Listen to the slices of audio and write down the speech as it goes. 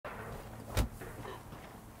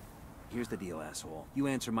Here's the deal, asshole. You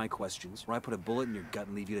answer my questions, or I put a bullet in your gut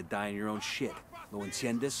and leave you to die in your own shit. ¿Lo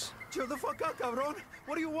entiendes? Chill the fuck out, cabron.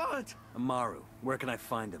 What do you want? Amaru, where can I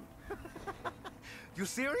find him? You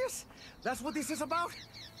serious? That's what this is about?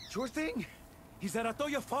 Sure thing. He's at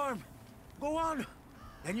Atoya Farm. Go on.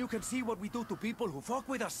 Then you can see what we do to people who fuck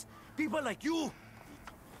with us. People like you.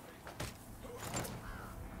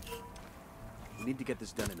 We need to get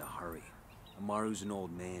this done in a hurry. Amaru's an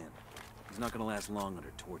old man. He's not gonna last long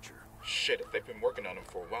under torture. Shit, if they've been working on him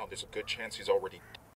for a while, there's a good chance he's already